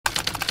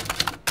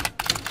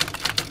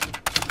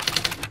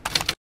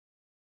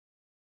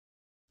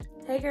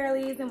Hey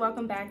girlies, and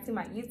welcome back to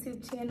my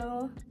YouTube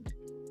channel.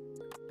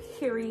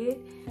 Period.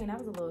 And that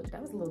was a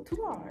little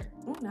too hard.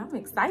 I'm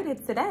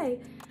excited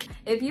today.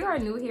 If you are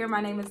new here,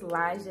 my name is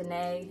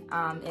Janae.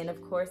 And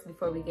of course,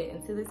 before we get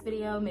into this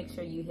video, make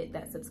sure you hit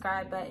that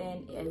subscribe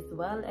button as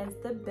well as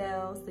the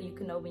bell so you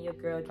can know when your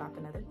girl drop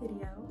another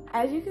video.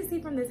 As you can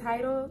see from the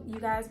title, you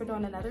guys were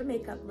doing another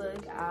makeup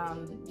look.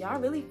 Y'all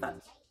really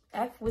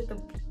F with the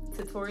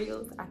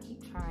tutorials. I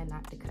keep trying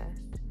not to cuss.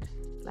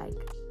 Like,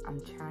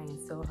 I'm trying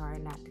so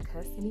hard not to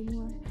cuss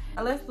anymore.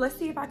 Let's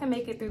see if I can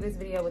make it through this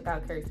video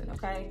without cursing,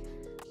 okay?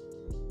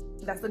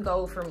 That's the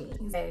goal for me.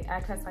 Hey, I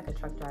cuss like a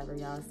truck driver,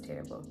 y'all. It's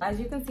terrible. As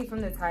you can see from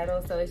the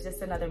title, so it's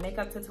just another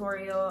makeup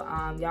tutorial.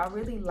 Y'all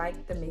really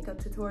like the makeup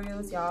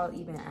tutorials. Y'all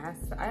even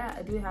ask.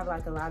 I do have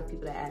like a lot of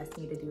people that ask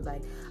me to do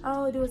like,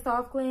 oh, do a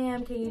soft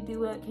glam. Can you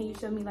do it? Can you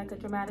show me like a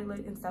dramatic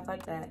look and stuff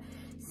like that?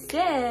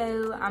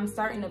 So I'm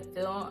starting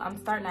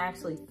to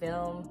actually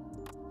film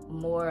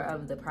more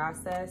of the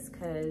process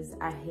because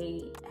I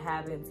hate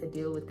having to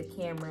deal with the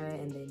camera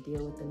and then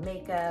deal with the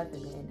makeup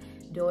and then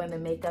doing the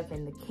makeup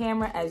and the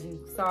camera, as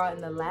you saw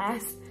in the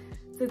last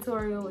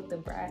tutorial with the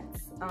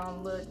brats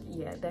look.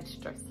 Yeah, that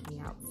stressed me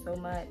out so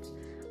much.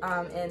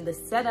 And the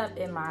setup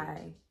in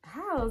my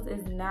house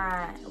is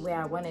not where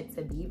I want it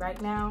to be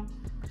right now,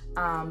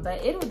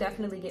 but it'll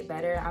definitely get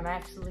better. I'm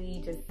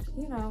actually just,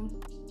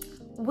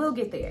 we'll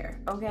get there,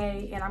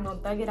 okay? And I'm gonna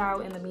thug it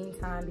out in the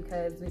meantime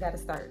because we gotta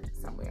start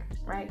somewhere,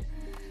 right?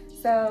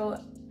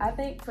 So I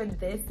think for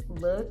this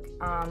look,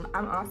 I'm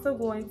also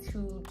going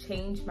to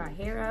change my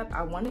hair up.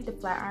 I wanted to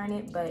flat iron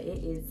it, but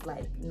it is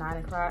like 9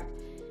 o'clock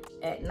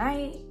at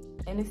night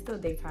and it's still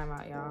daytime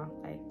out, y'all.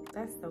 Like,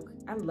 that's so,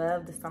 I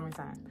love the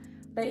summertime.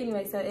 But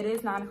anyway, so it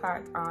is 9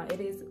 o'clock.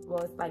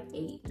 It's like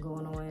 8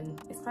 going on.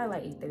 It's probably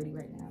like 8:30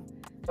 right now.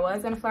 I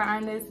was gonna flat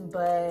iron this,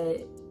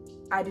 but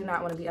I do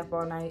not want to be up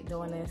all night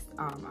doing this.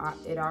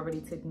 It already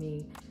took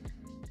me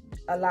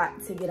a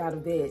lot to get out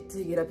of bed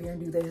to get up here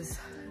and do this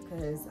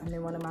because I'm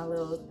in one of my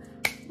little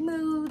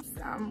moods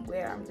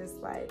where I'm just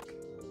like,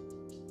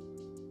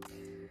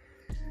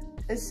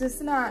 it's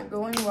just not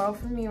going well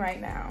for me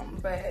right now,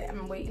 but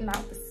I'm waiting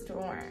out the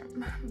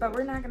storm. But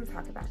we're not going to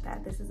talk about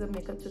that. This is a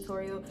makeup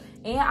tutorial,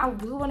 and I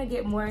do want to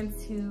get more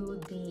into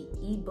the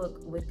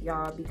ebook with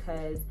y'all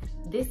because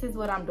this is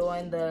what I'm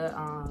doing the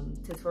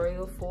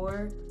tutorial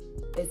for.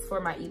 It's for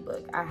my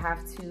ebook. I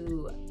have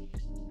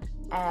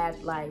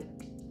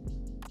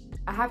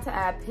to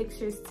add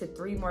pictures to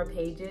 3 more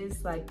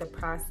pages, like the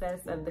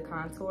process of the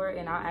contour,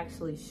 and I'll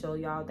actually show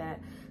y'all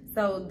that.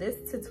 So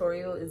this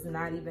tutorial is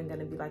not even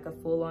gonna be like a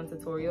full-on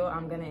tutorial.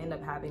 I'm gonna end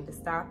up having to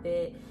stop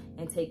it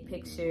and take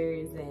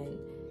pictures, and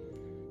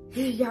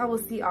y'all will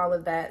see all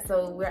of that.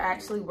 So we're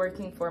actually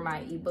working for my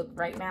ebook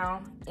right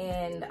now,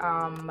 and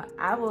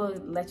I will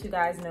let you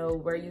guys know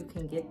where you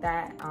can get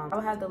that.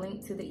 I'll have the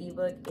link to the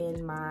ebook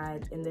in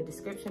the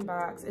description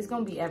box. It's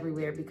gonna be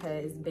everywhere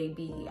because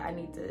baby,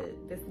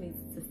 this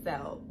needs to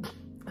sell.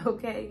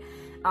 Okay,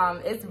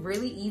 it's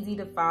really easy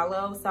to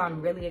follow, so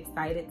I'm really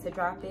excited to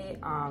drop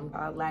it.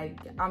 Like,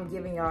 I'm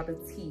giving y'all the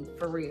tea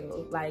for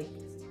real, like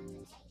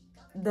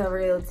the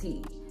real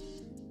tea.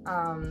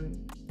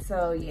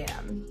 So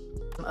yeah.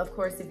 Of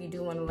course, if you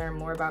do want to learn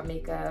more about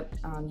makeup,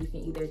 you can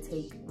either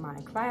take my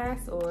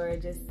class or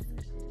just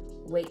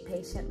wait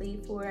patiently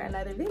for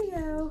another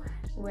video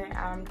where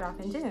I'm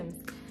dropping gems.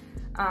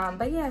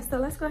 But yeah, so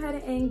let's go ahead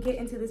and get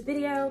into this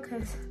video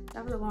because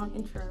that was a long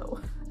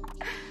intro.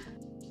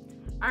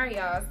 All right,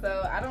 y'all,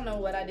 so I don't know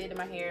what I did to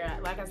my hair.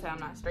 Like I said, I'm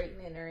not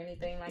straightening or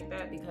anything like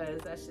that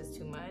because that's just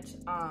too much.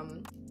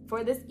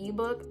 For this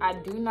ebook, I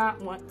do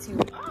not want to,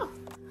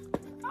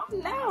 oh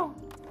no.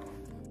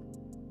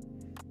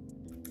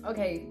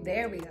 Okay,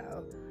 there we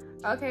go.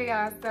 Okay,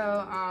 guys,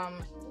 so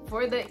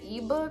for the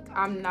ebook,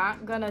 I'm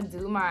not gonna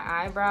do my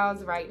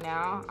eyebrows right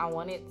now. I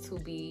want it to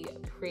be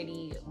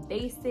pretty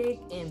basic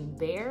and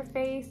bare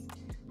face,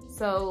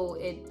 so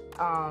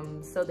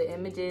the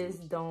images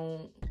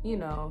don't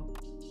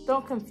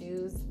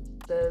confuse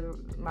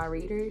my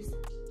readers.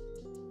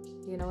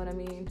 You know what I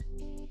mean?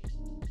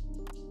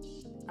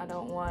 I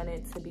don't want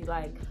it to be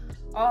like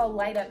all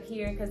light up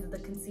here because of the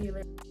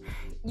concealer.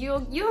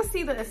 You'll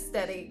see the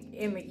aesthetic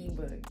in the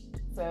ebook,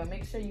 so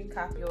make sure you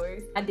cop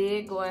yours. I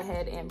did go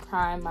ahead and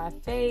prime my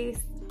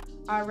face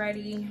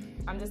already.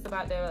 I'm just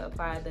about to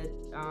apply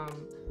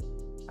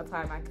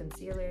my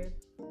concealer.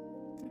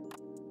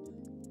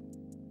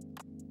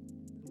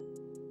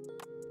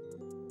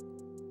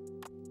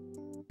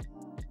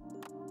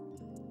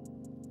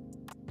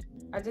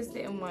 I just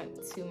didn't want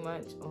too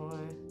much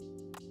on.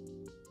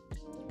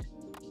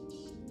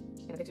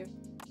 In the picture.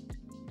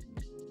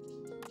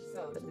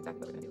 So this is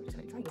exactly what we're gonna do. We're just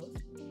gonna do triangles.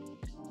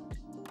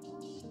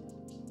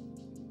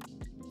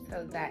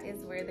 So that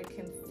is where the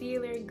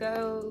concealer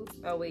goes.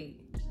 Oh wait.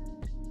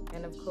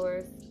 And of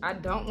course, I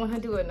don't want to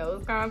do a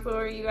nose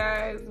contour, you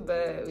guys,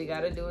 but we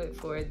gotta do it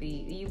for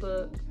the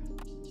ebook.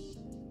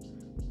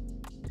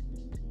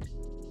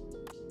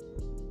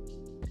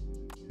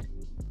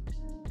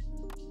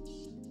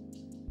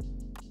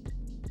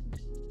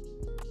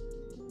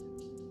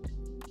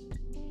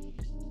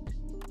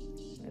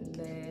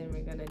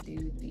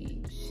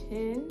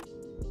 chin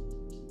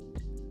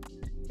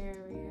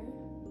area.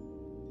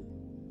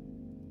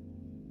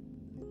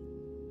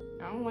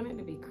 I don't want it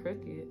to be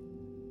crooked.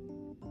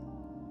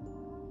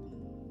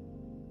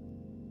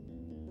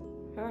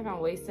 I feel like I'm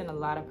wasting a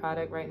lot of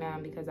product right now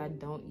because I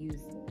don't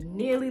use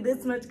nearly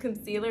this much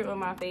concealer on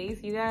my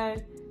face, you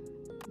guys.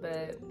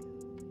 But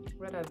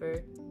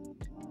whatever.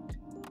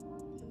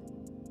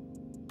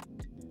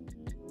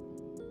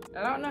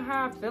 I don't know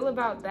how I feel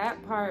about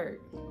that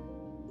part.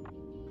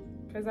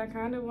 Because I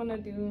kind of want to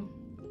do...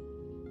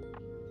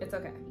 It's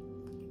okay.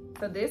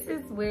 So this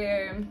is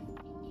where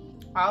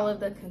all of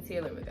the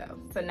concealer would go.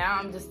 So now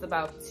I'm just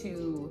about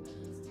to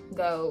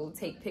go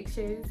take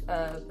pictures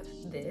of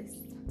this.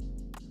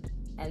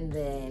 And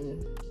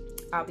then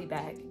I'll be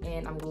back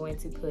and I'm going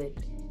to put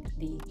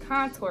the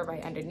contour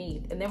right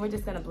underneath. And then we're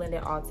just gonna blend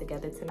it all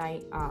together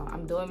tonight.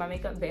 I'm doing my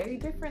makeup very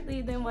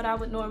differently than what I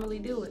would normally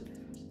do it.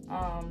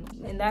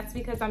 And that's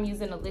because I'm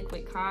using a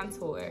liquid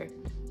contour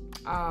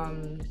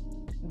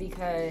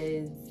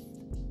because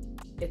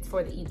it's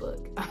for the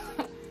ebook.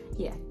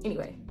 Yeah,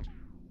 anyway.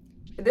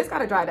 This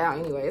gotta dry down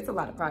anyway. It's a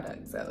lot of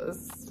product, so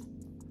it's...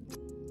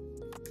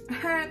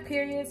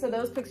 Period. So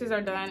those pictures are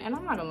done. And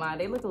I'm not gonna lie,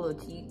 they look a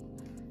little cheap.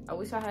 I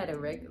wish I had a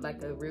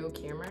real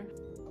camera.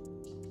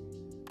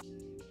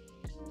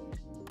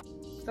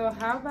 So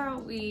how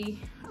about we,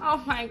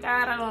 oh my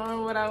God, I don't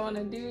know what I want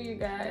to do, you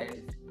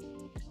guys.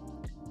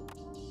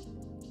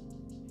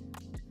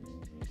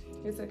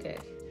 It's okay.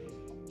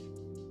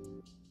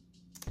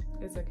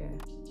 It's okay.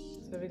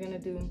 So we're gonna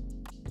do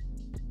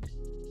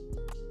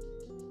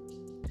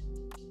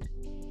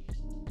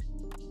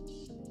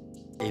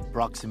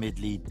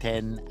approximately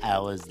 10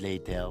 hours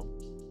later.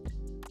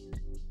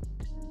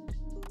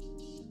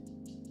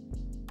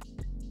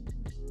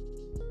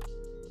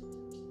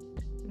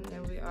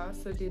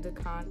 also do the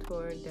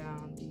contour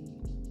down the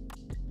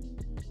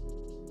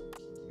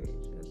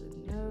bridge of the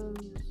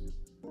nose.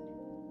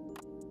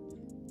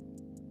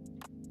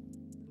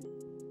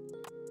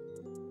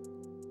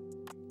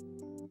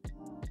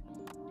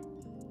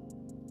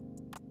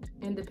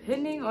 And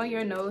depending on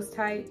your nose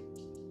type,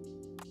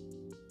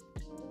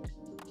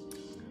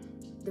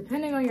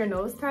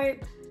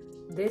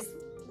 this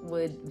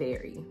would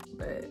vary,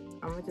 but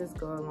I'm gonna just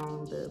go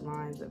along the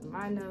lines of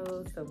my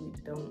nose so we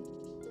don't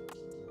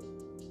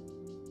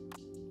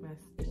mess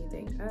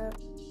anything up.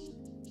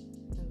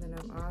 And then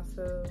I'm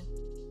also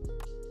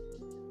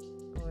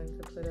going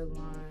to put a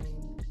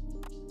line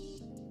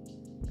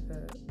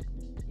up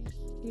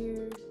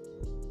here.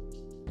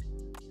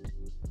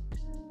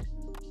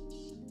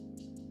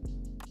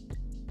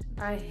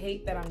 I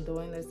hate that I'm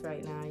doing this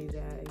right now, you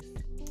guys.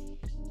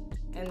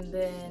 And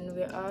then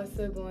we're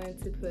also going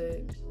to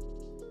put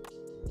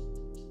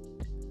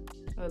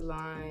a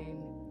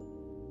line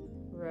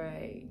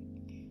right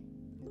here.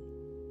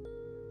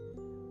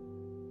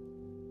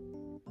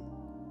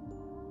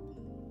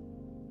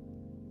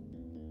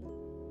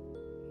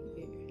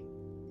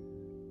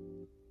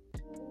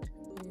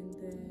 And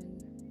then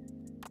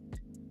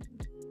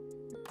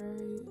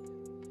right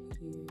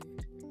here.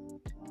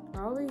 I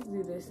always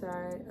do this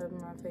side of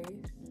my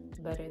face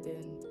better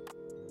than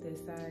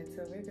this side,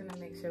 so we're gonna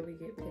make sure we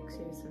get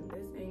pictures from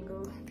this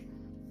angle.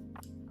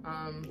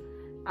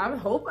 I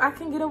hope I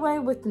can get away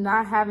with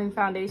not having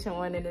foundation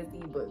on in this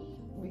ebook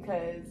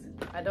because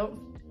I don't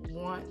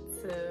want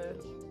to.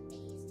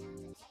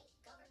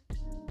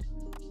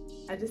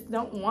 I just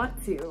don't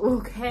want to,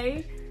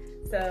 okay?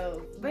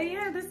 So, but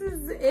yeah, this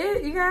is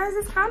it, you guys.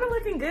 It's kind of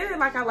looking good.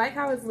 Like, I like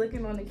how it's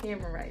looking on the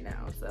camera right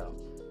now. So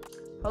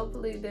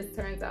hopefully this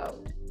turns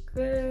out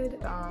good.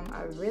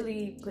 I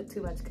really put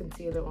too much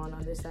concealer on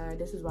this side.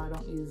 This is why I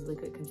don't use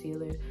liquid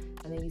concealer.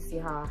 And then you see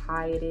how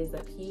high it is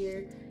up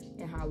here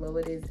and how low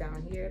it is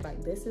down here.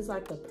 Like, this is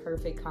like the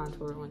perfect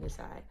contour on this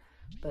side,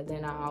 but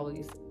then I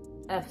always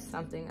F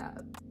something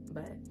up.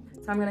 But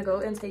so I'm gonna go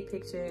and take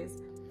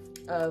pictures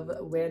of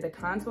where the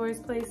contour is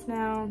placed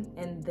now,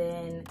 and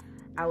then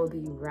I will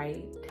be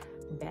right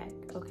back,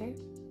 okay?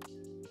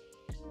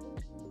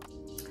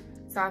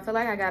 So I feel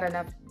like I got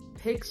enough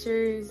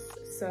pictures,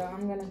 so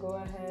I'm gonna go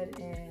ahead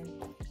and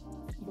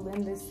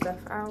blend this stuff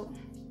out.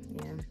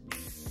 Yeah.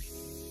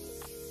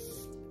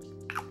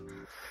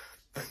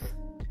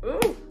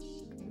 Ooh,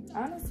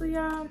 honestly,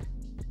 y'all,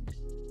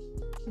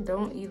 I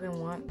don't even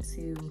want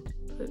to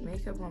put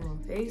makeup on my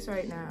face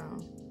right now.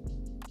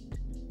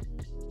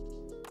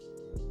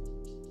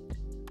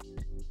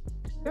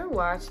 If you're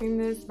watching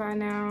this by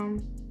now,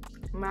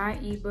 my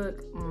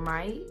ebook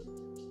might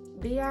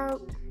be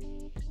out.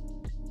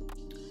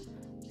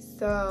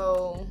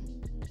 So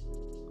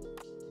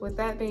with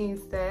that being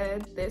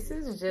said, this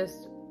is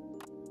just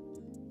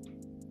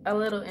a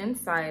little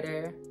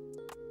insider.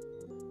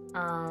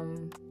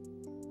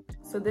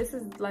 So this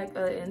is like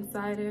an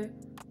insider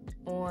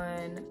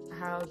on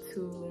how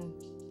to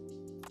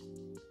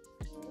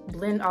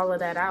blend all of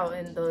that out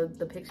in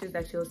the pictures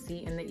that you'll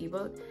see in the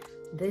ebook.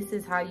 This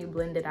is how you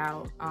blend it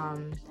out.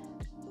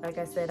 Like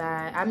I said,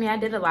 I mean, I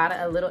did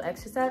a little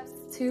extra steps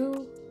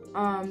too,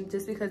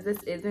 just because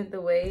this isn't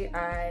the way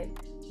I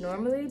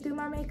normally do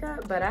my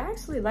makeup, but I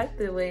actually like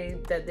the way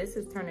that this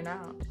is turning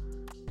out.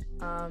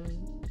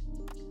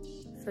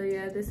 So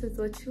yeah, this is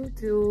what you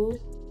do.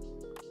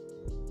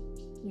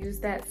 Use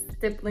that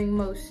stippling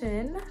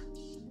motion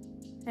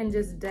and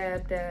just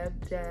dab,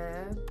 dab,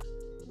 dab.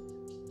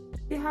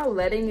 See how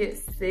letting it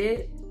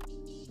sit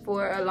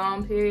for a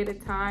long period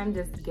of time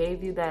just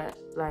gave you that,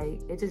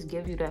 like, it just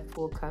gives you that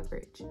full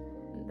coverage.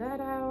 That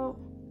out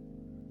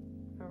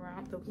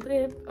around the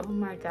lip. Oh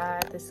my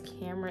God, this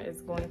camera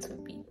is going to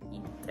be the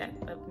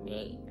death of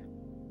me.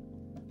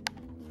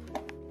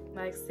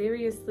 Like,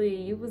 seriously,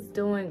 you was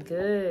doing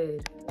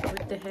good.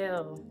 What the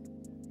hell?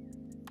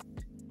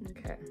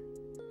 Okay.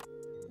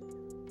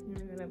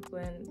 I'm gonna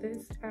blend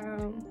this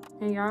out.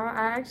 And y'all,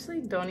 I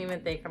actually don't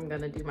even think I'm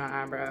gonna do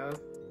my eyebrows.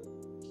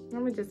 I'm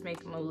gonna just make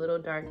them a little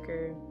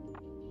darker.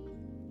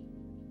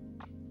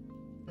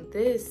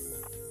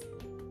 This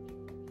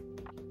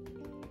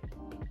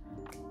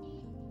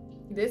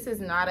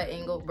is not an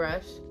angled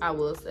brush, I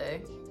will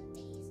say.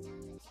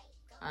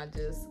 I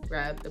just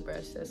grabbed the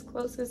brush that's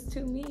closest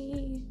to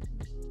me.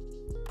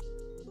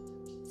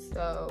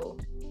 So,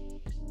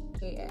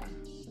 yeah.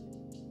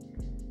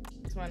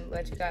 Just wanted to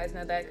let you guys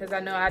know that, because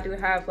I know I do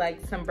have like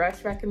some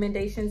brush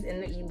recommendations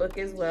in the ebook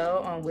as well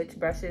on which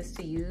brushes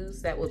to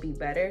use that would be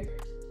better.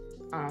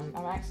 I'm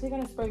actually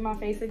gonna spray my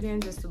face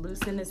again just to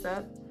loosen this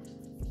up,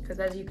 because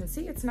as you can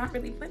see, it's not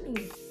really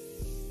blending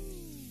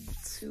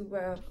too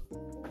well.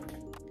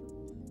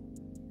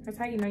 That's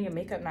how you know your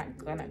makeup not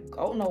gonna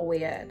go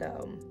nowhere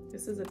though.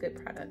 This is a good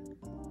product.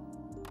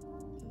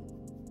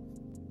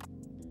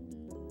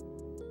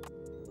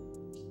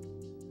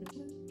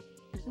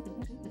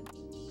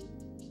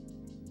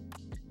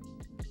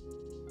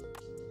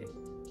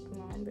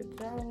 Along the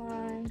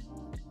jawline.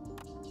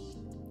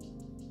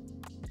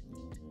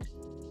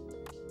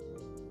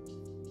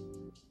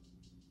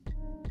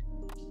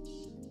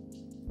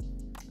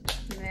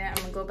 Then I'm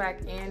gonna go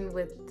back in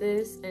with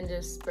this and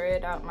just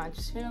spread out my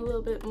chin a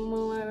little bit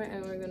more,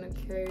 and we're gonna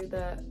carry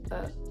that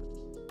up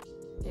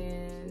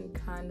and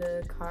kind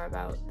of carve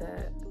out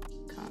that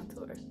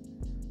contour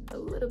a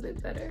little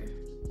bit better.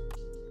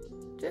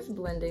 Just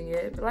blending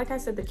it. But like I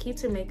said, the key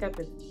to makeup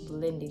is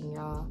blending,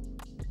 y'all.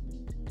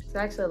 So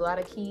actually a lot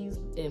of keys,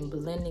 and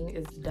blending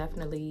is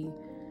definitely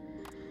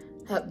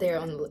up there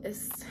on the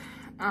list.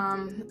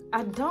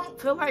 I don't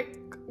feel like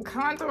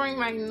contouring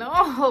my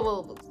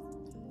nose.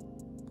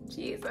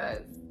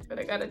 Jesus, but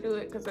I gotta do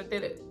it because I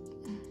did it.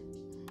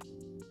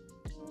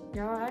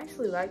 Y'all, I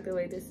actually like the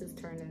way this is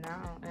turning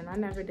out, and I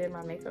never did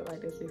my makeup like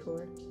this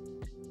before.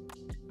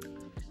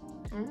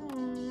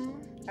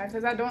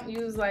 Because I don't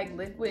use like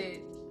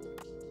liquid.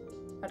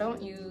 I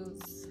don't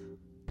use,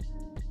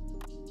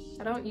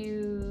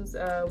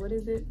 what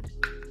is it?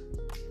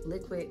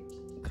 Liquid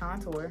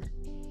contour.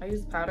 I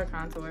use powder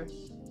contour,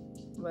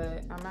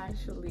 but I'm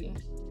actually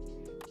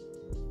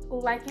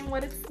liking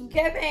what it's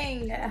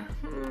giving.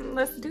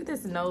 Let's do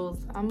this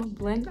nose. I'm gonna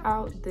blend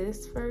out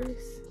this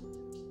first.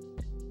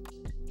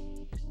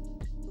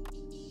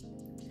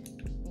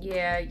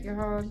 Yeah,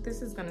 y'all,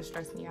 this is gonna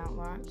stress me out,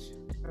 watch.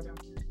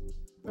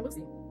 We'll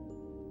see.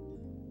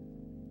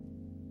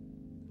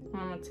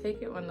 I'm gonna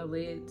take it on the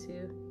lid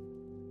too.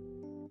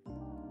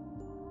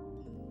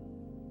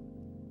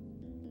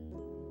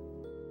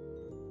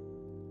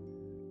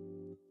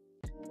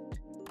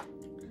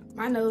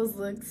 My nose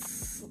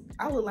looks,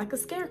 I look like a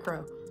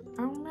scarecrow.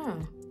 I don't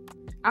know.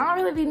 I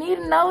don't really be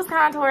needing nose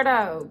contour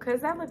though,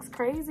 cause that looks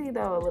crazy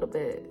though a little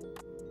bit.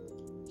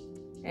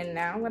 And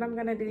now what I'm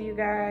gonna do, you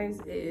guys,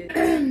 is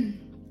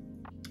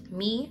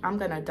I'm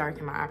gonna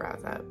darken my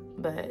eyebrows up.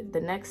 But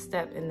the next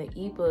step in the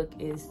ebook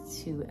is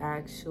to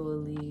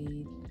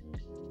actually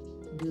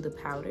do the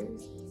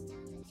powders.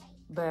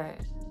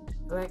 But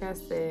like I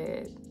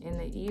said, in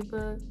the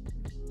ebook,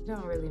 it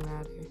don't really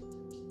matter.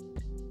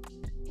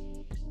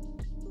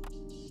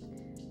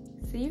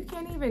 So you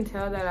can't even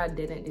tell that I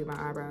didn't do my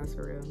eyebrows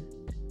for real.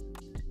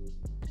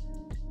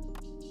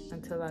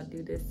 Until I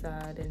do this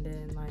side, and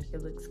then like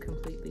it looks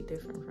completely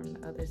different from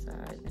the other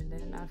side, and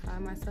then I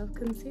find myself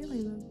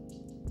concealing them.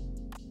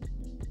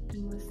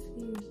 And let's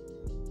see.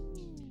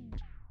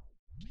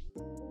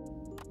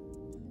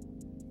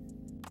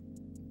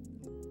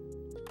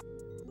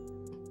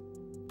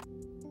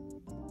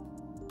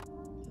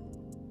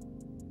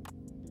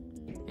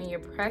 And you're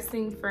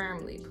pressing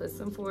firmly. Put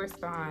some force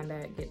behind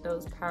that. Get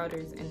those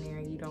powders in there.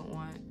 You don't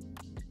want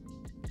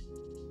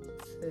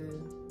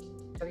to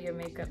have your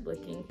makeup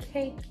looking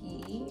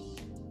cakey.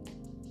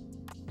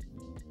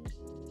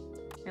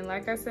 And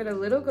like I said, a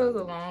little goes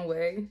a long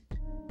way.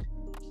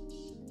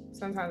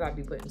 Sometimes I'll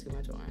be putting too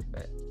much on,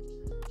 but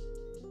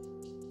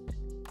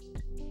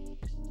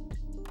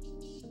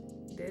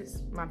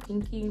this, my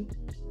pinky,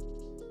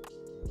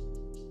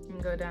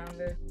 and go down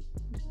the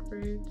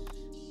bridge,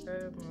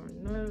 grab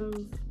my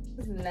nose.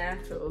 It's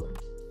natural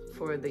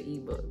for the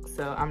ebook,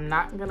 so I'm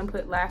not gonna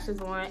put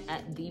lashes on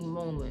at the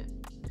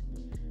moment.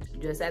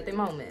 Just at the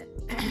moment.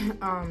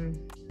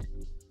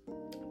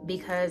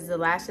 Because the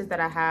lashes that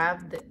I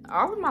have,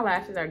 all of my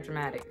lashes are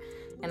dramatic.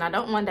 And I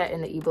don't want that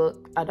in the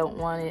ebook. I don't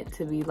want it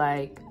to be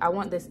like, I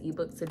want this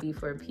ebook to be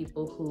for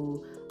people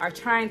who are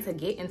trying to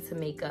get into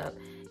makeup.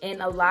 And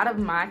a lot of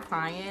my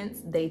clients,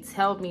 they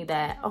tell me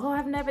that,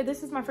 oh,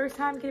 this is my first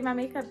time getting my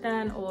makeup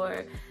done.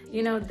 Or,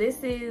 you know,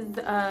 this is,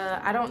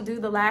 I don't do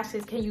the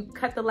lashes. Can you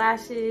cut the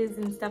lashes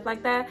and stuff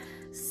like that?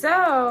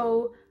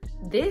 So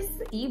this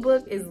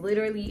ebook is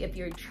literally, if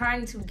you're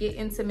trying to get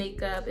into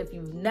makeup, if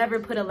you've never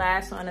put a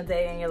lash on a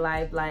day in your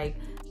life, like,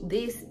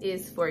 this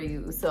is for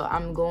you. So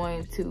I'm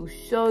going to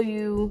show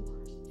you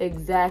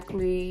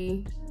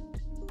exactly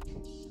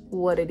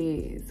what it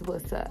is,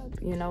 what's up,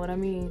 you know what I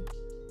mean?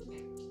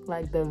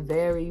 Like the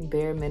very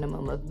bare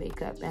minimum of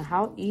makeup and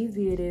how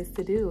easy it is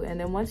to do. And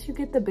then once you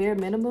get the bare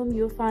minimum,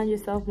 you'll find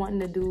yourself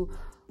wanting to do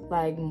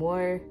like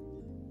more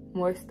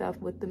stuff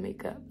with the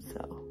makeup.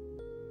 So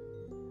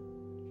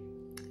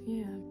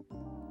yeah,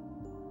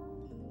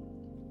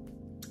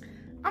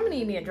 I'm gonna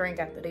need me a drink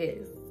after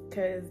this,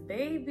 cause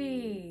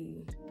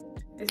baby,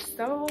 it's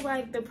so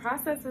like the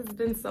process has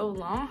been so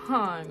long.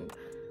 I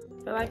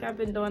feel like I've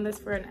been doing this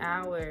for an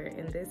hour,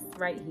 and this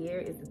right here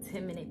is a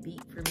 10-minute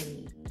beat for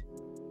me.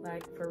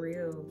 Like, for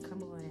real,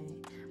 come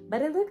on.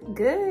 But it looked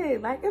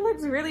good. Like, it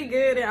looks really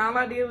good. And all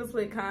I did was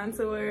put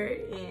contour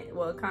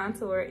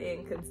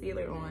and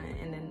concealer on.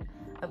 And then,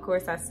 of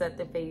course, I set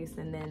the face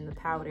and then the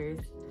powders.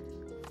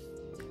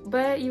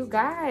 But you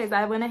guys,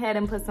 I went ahead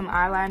and put some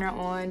eyeliner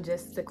on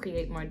just to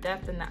create more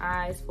depth in the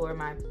eyes for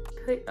my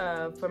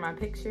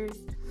pictures.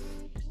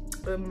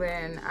 And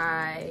then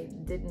I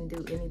didn't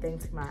do anything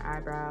to my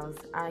eyebrows.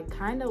 I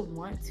kind of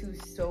want to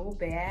so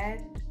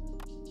bad.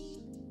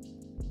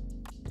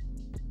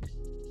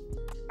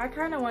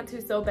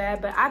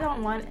 But I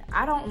don't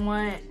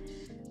want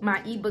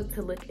my ebook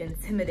to look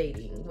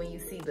intimidating when you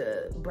see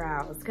the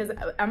brows, because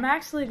I'm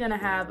actually gonna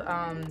have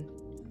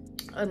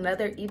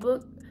another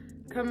ebook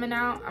coming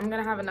out. I'm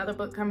gonna have another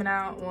book coming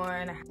out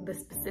on the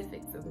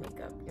specifics of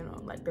makeup, you know,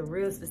 like the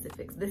real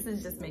specifics. This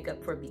is just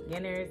makeup for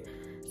beginners,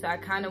 so I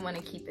kind of want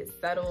to keep it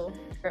subtle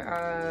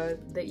for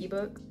the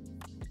ebook.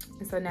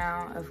 And so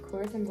now, of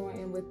course, I'm going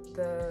in with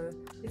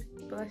this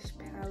blush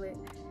palette,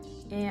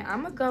 and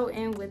I'm gonna go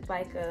in with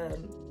like a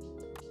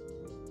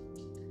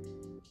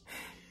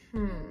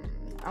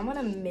I want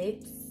to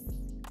mix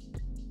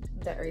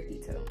the earthy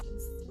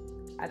tones.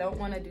 I don't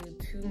want to do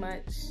too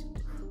much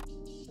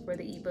for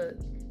the ebook,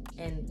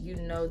 and you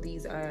know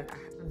these are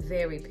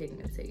very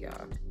pigmented,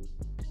 y'all.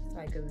 It's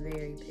like a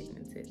very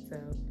pigmented, so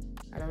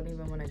I don't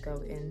even want to go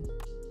in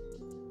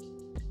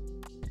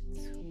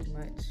too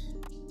much.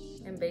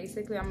 And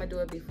basically I'm gonna do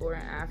a before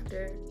and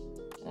after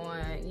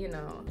on, you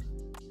know,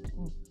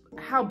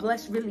 how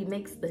blush really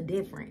makes the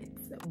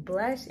difference.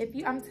 Blush,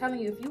 I'm telling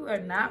you, if you are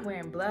not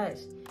wearing blush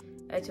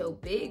at your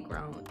big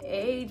grown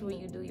age when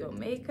you do your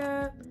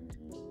makeup,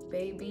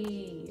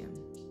 baby,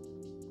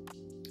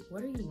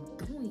 what are you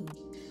doing?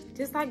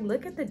 Just like,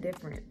 look at the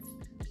difference.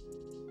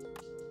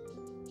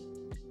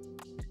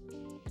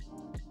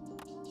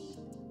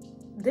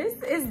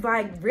 This is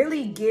like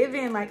really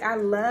giving. Like, I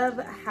love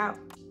how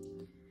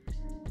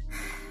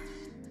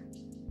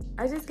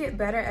I just get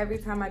better every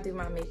time I do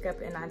my makeup,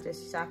 and I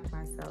just shock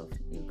myself,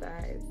 you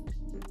guys.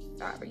 I'm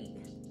sorry.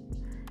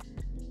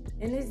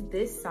 And it's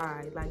this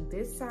side, like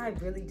this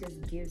side really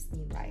just gives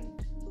me life.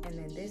 And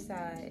then this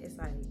side, it's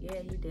like,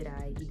 yeah, you did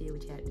alright, you did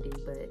what you had to do.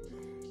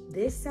 But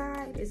this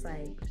side is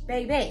like,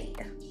 baby.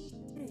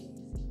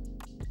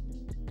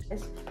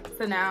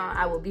 So now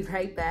I will be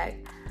right back.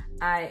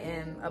 I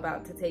am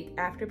about to take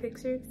after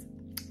pictures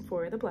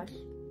for the blush.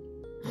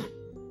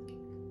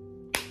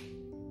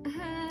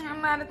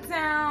 I'm out of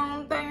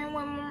town.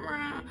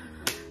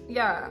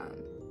 Yeah,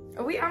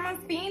 we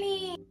almost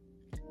finished.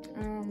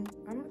 I'm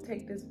gonna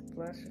take this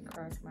blush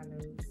across my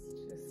nose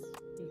just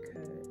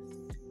because.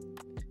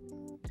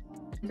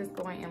 I'm just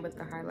going in with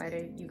the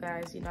highlighter. You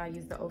guys, you know I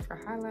use the O for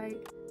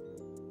highlight.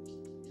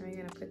 I'm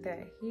gonna put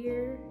that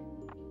here.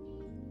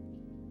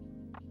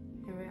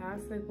 And we're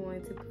also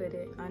going to put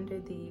it under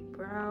the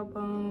brow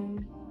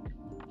bone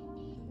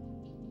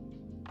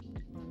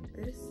on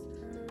this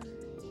side.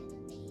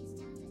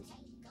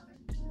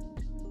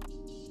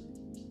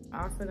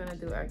 Also gonna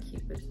do our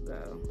Cupid's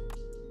bow,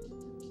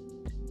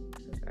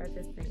 because I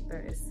just think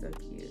that is so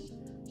cute.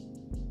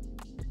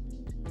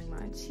 On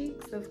my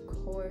cheeks, of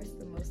course,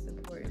 the most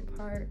important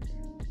part.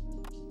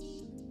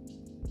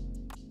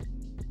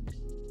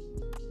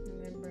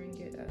 And then bring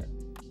it up.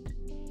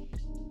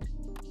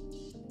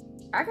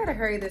 I gotta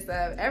hurry this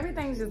up.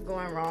 Everything's just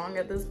going wrong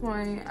at this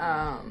point.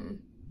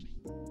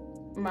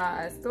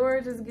 My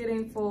storage is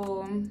getting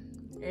full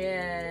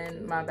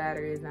and my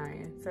battery is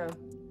dying. So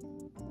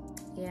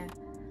yeah,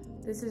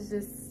 this is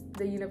just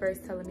the universe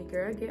telling me,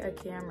 girl, get a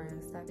camera,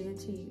 stop being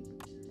cheap.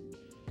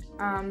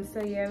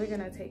 So yeah, we're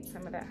gonna take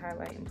some of that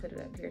highlight and put it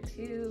up here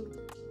too.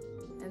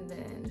 And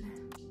then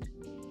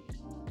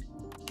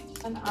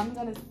I'm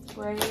gonna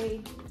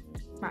spray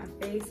my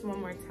face one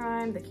more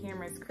time. The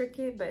camera's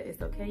crooked, but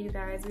it's okay, you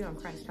guys. We're on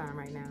crunch time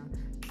right now.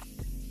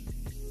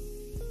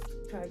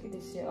 Try to get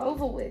this shit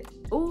over with.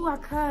 Ooh, I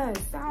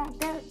cussed. Don't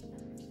that.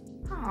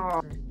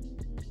 Oh.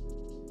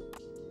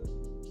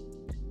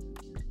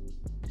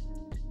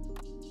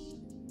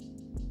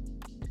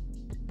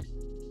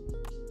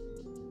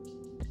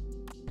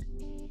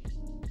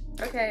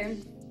 Okay,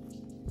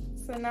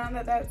 so now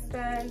that that's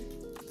done,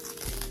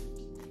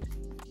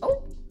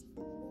 oh,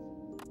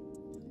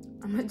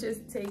 I'm gonna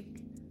just take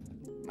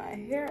my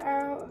hair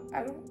out.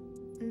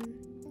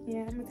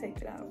 Yeah, I'm gonna take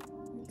it out.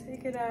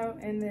 Take it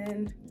out, and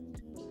then,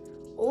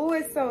 oh,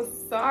 it's so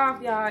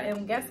soft, y'all.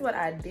 And guess what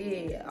I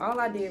did? All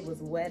I did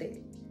was wet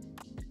it.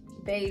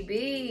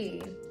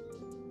 Baby,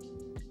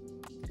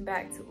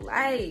 back to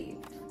life.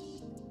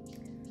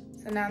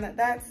 So now that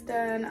that's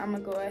done, I'm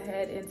gonna go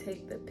ahead and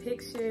take the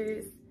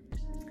pictures.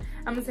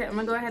 I'm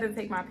gonna go ahead and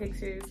take my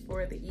pictures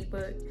for the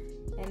ebook,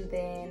 and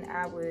then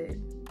I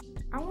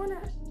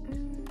wanna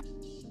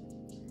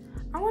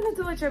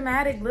do a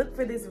dramatic look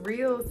for this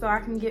reel so I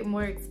can get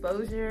more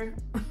exposure.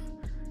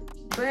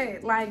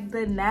 But like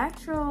the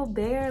natural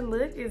bare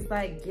look is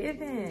like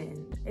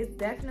given. It's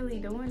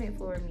definitely doing it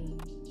for me.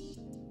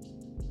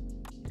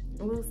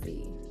 We'll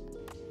see.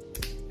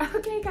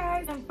 Okay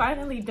guys, I'm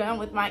finally done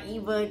with my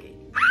ebook.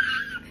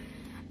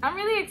 I'm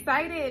really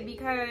excited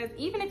because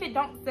even if it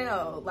don't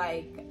sell,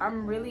 like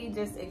I'm really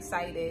just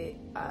excited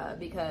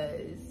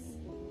because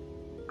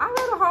I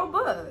read a whole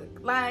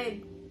book.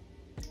 Like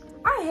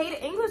I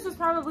hated English was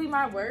probably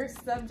my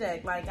worst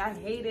subject. Like I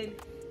hated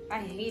it.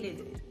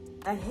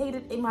 I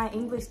hated my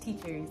English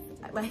teachers.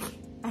 Like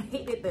I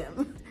hated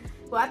them.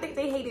 Well, I think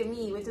they hated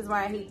me, which is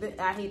why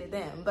I hated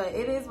them. But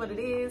it is what it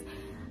is.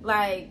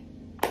 Like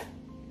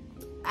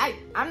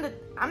I'm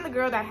the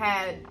girl that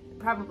had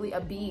probably a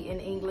B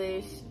in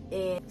English.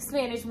 In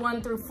Spanish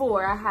 1 through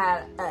 4, I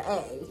had an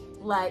A.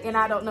 Like, and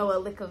I don't know a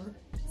lick of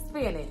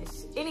Spanish.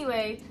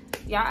 Anyway,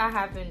 y'all, I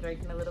have been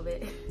drinking a little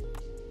bit.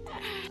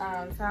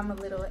 So I'm a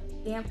little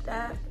amped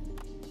up.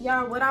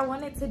 Y'all, what I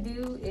wanted to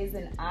do is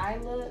an eye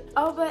look.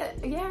 Oh,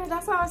 but yeah,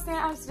 that's what I was saying.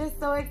 I was just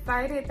so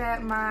excited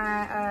that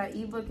my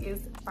ebook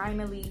is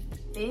finally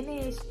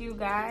finished, you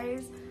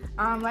guys.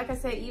 Like I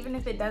said, even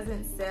if it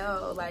doesn't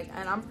sell, like,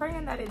 and I'm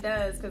praying that it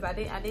does, because I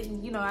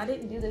didn't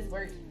do this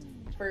work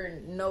for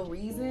no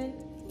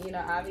reason. You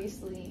know,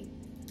 obviously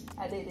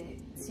I did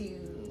it to,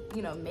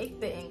 you know, make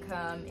the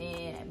income,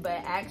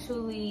 but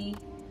actually,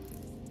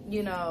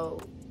 you know,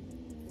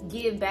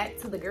 give back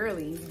to the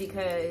girlies,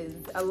 because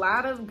a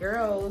lot of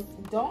girls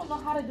don't know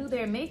how to do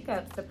their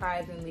makeup,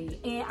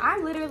 surprisingly. And I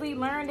literally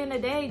learned in a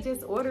day,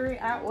 just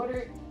I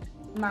ordered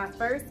my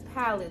first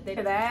palette.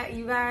 That,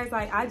 you guys,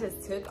 like I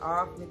just took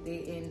off with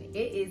it, and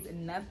it is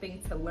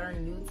nothing to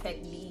learn new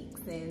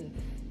techniques and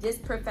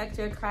just perfect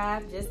your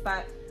craft just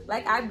by,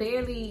 like, I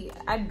barely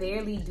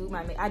do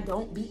my makeup. I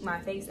don't beat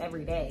my face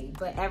every day,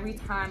 but every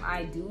time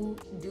I do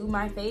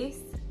my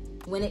face,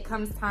 when it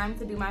comes time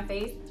to do my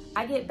face,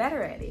 I get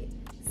better at it.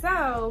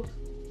 So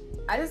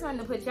I just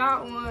wanted to put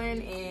y'all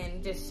on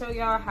and just show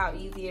y'all how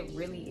easy it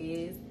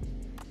really is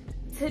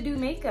to do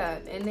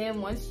makeup. And then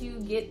once you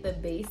get the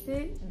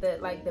basics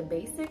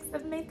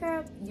of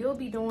makeup, you'll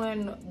be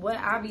doing what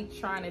I be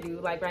trying to do.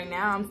 Like right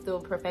now, I'm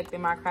still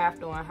perfecting my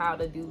craft on how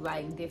to do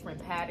like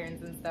different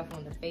patterns and stuff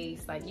on the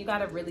face. Like you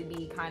gotta really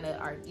be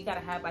you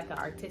gotta have like an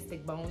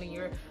artistic bone in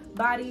your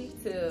body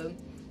to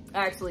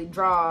actually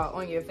draw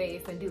on your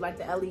face and do like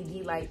the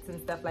LED lights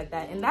and stuff like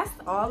that. And that's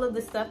all of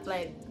the stuff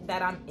like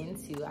that I'm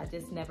into. I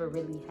just never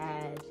really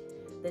had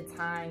the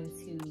time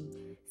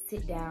to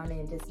sit down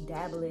and just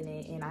dabble in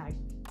it, and I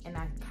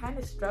kind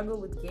of struggle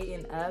with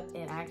getting up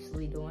and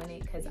actually doing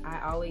it, because I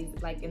always,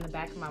 like, in the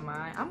back of my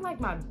mind, I'm like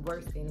my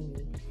worst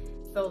enemy.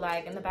 So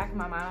like in the back of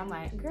my mind, I'm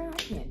like, girl, I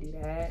can't do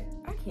that.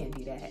 I can't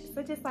do that.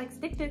 So just like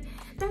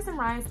throw some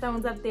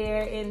rhinestones up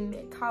there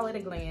and call it a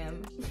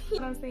glam. You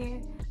know what I'm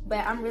saying?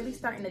 But I'm really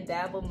starting to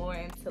dabble more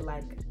into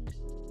like,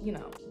 you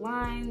know,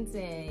 lines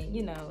and,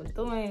 you know,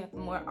 doing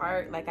more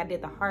art. Like I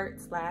did the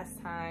hearts last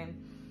time.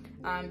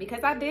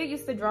 Because I did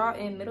used to draw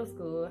in middle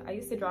school. I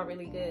used to draw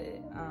really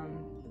good.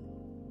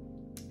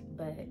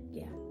 But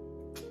yeah,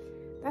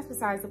 that's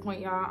besides the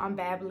point, y'all. I'm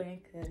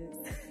babbling because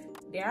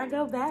there I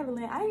go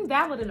babbling. I ain't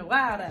babbled in a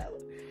while though.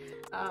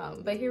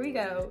 But here we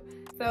go.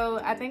 So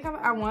I think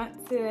I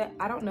want to,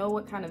 I don't know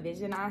what kind of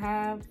vision I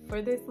have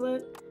for this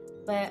look,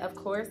 but of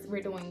course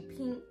we're doing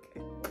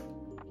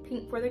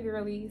pink for the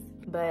girlies.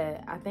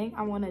 But I think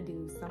I want to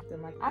do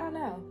something like, I don't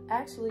know,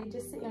 actually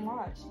just sit and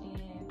watch,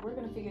 and we're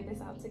gonna figure this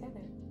out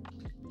together.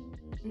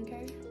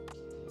 Okay.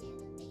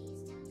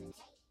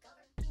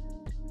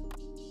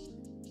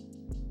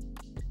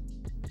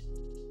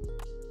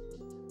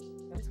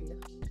 That's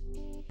weird.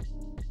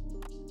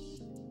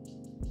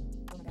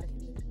 Oh my God, I can't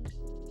do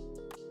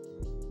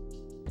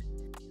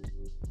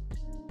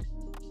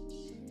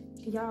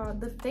it. Y'all,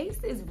 the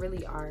face is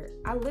really art.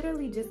 I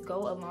literally just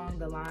go along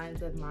the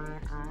lines of my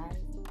eyes.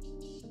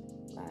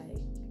 Like,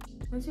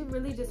 once you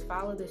really just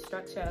follow the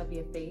structure of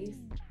your face,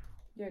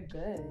 you're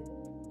good.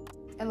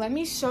 And let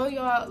me show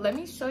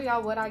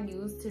y'all what I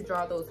use to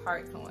draw those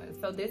hearts on.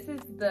 So this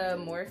is the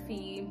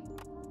Morphe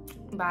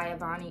by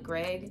Avani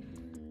Gregg.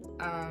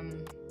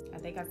 I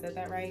think I said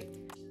that right.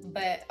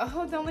 But,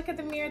 oh, don't look at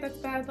the mirror, that's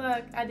bad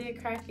luck. I did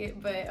crack it,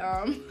 but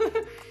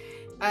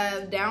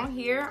Down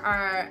here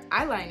are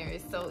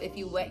eyeliners. So if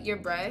you wet your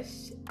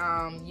brush,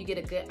 you get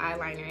a good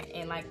eyeliner,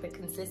 and like the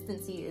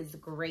consistency is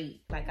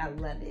great. Like I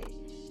love it.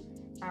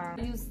 I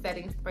use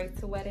setting spray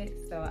to wet it,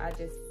 so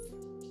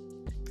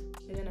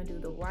we're gonna do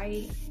the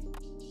white,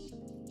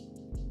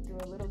 do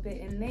a little bit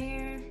in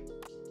there,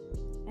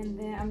 and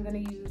then I'm gonna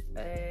use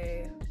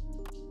a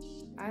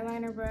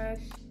eyeliner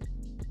brush,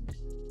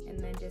 and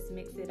then just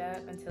mix it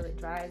up until it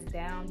dries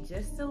down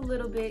just a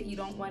little bit. You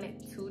don't want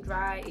it too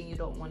dry and you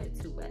don't want it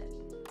too wet.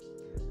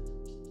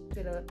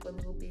 It up a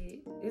little bit.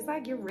 It's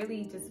like you're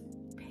really just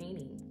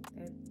painting.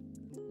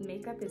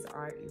 Makeup is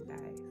art, you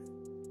guys.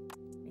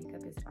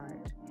 Makeup is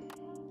art.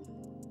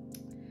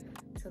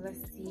 So let's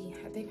see.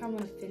 I think I'm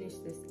gonna finish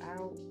this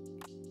out.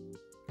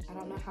 I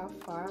don't know how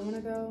far I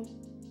wanna go.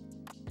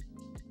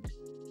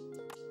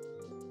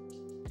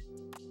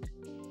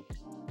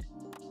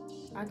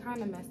 I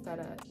kind of messed that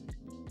up.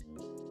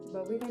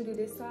 But we're gonna do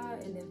this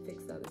side and then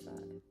fix the other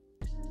side.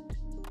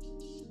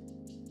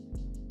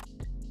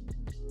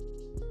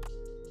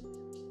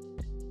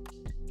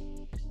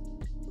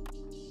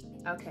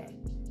 Okay,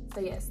 so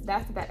yes,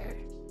 that's better.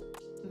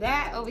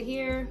 That over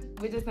here,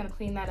 we're just gonna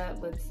clean that up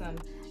with some,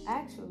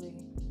 actually,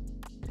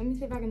 let me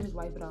see if I can just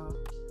wipe it off.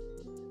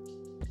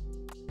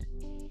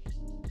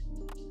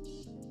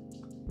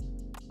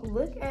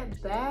 Look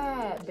at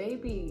that,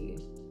 baby.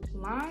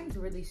 Lines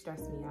really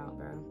stress me out,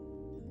 bro.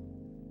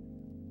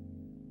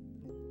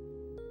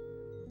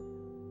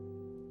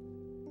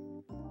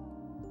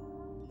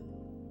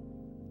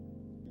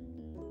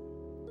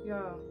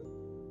 Yo,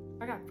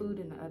 I got food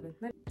in the oven.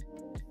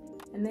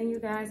 And then you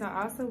guys,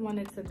 I also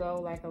wanted to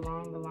go like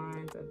along the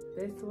lines of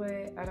this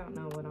way. I don't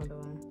know what I'm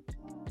doing.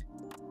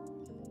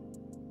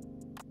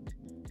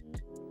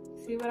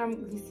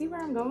 You see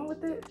where I'm going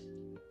with it?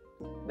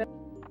 But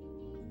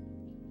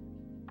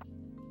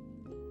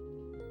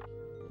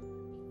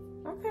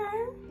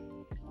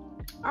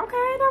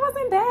okay, that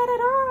wasn't bad at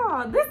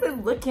all. This is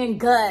looking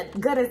good,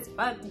 good as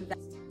fuck.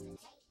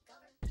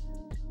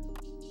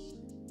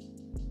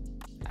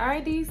 All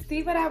right, do you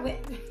see what I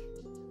went?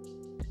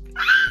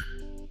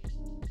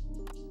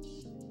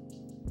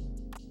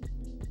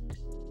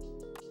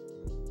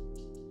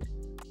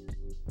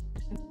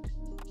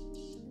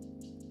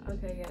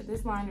 Okay, yeah,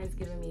 this liner is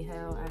giving me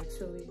hell,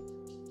 actually.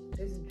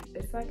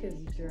 It's like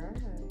it's dry.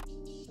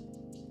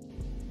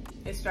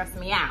 It stressed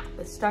me out.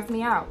 It stressed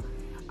me out.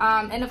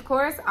 And of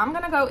course, I'm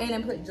gonna go in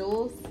and put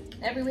jewels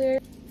everywhere.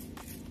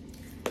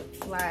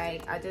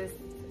 Like, I just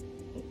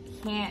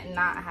can't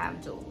not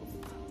have jewels.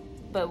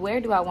 But where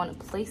do I want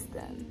to place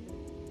them?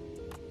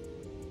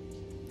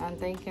 I'm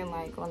thinking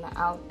like on the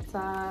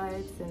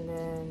outsides, and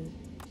then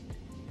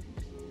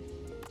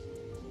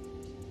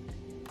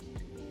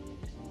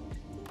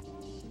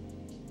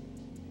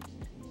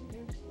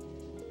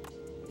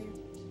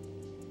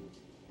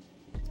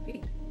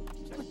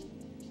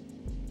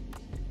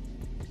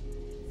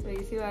so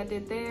you see what I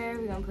did there?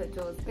 We're gonna put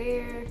jewels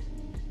there,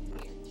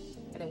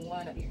 and then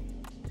one up here.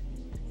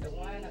 So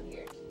one up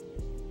here.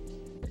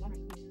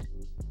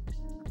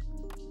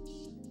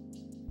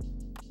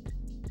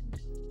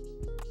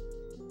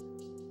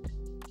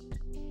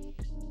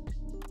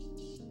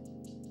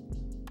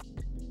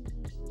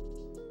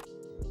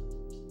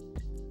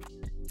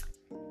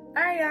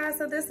 Alright, y'all,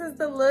 so this is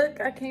the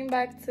look. I came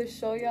back to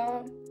show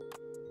y'all,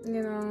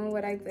 you know,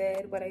 what I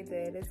did.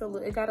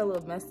 It got a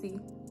little messy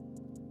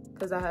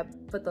because I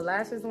had put the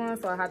lashes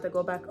on, so I had to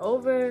go back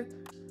over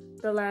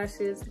the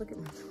lashes. Look at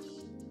me.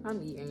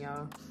 I'm eating,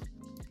 y'all.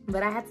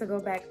 But I had to go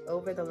back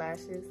over the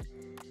lashes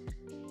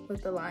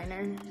with the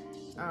liner.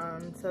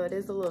 So it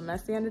is a little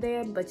messy under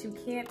there, but you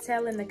can't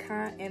tell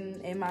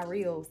in my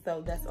reel,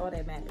 so that's all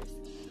that matters.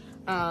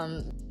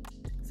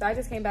 So I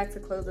just came back to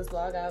close this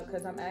vlog out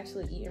because I'm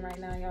actually eating right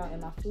now, y'all,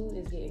 and my food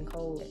is getting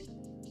cold.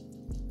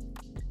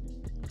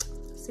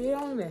 See, it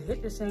don't even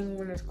hit the same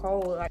when it's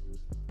cold. Like,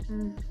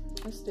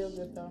 it's still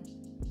good though.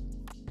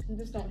 It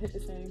just don't hit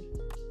the same.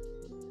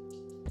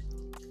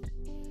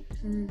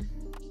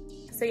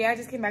 So yeah, I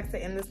just came back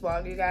to end this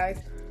vlog, you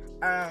guys.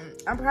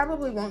 I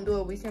probably won't do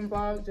a weekend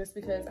vlog just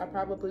because I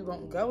probably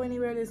won't go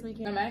anywhere this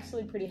weekend. I'm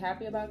actually pretty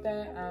happy about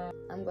that.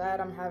 I'm glad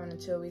I'm having a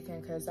chill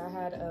weekend because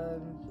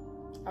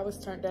I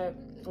was turned up.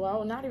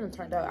 Well, not even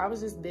turned up. I was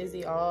just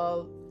busy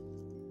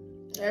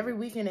every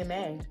weekend in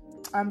May.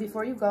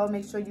 Before you go,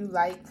 make sure you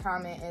like,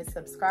 comment, and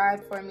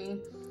subscribe for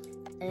me.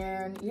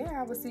 And yeah,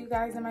 I will see you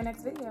guys in my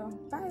next video.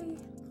 Bye.